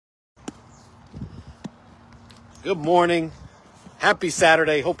Good morning. Happy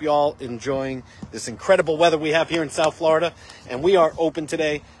Saturday. Hope you all enjoying this incredible weather we have here in South Florida. And we are open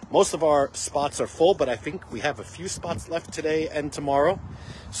today. Most of our spots are full, but I think we have a few spots left today and tomorrow.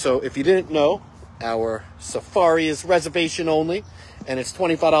 So if you didn't know, our safari is reservation only, and it's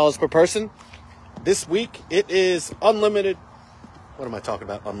 $25 per person. This week, it is unlimited. What am I talking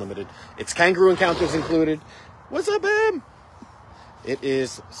about? Unlimited. It's kangaroo encounters included. What's up, Em? It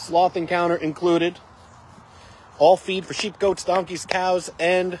is sloth encounter included. All feed for sheep, goats, donkeys, cows,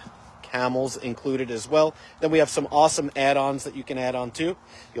 and camels included as well. Then we have some awesome add-ons that you can add on too.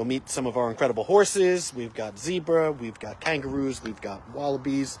 You'll meet some of our incredible horses. We've got zebra, we've got kangaroos, we've got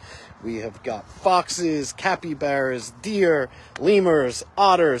wallabies, we have got foxes, capybaras, deer, lemurs,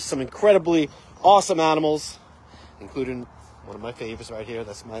 otters, some incredibly awesome animals, including one of my favorites right here.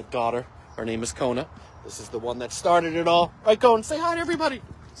 That's my daughter. Her name is Kona. This is the one that started it all. Right, Kona, say hi to everybody.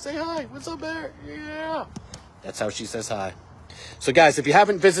 Say hi. What's up there? Yeah. That's how she says hi. So guys, if you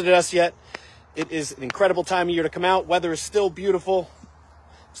haven't visited us yet, it is an incredible time of year to come out. Weather is still beautiful.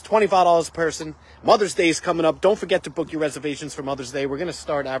 It's $25 a person. Mother's Day is coming up. Don't forget to book your reservations for Mother's Day. We're going to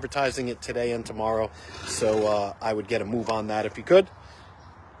start advertising it today and tomorrow. So I would get a move on that if you could.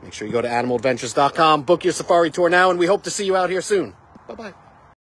 Make sure you go to animaladventures.com, book your safari tour now, and we hope to see you out here soon. Bye-bye.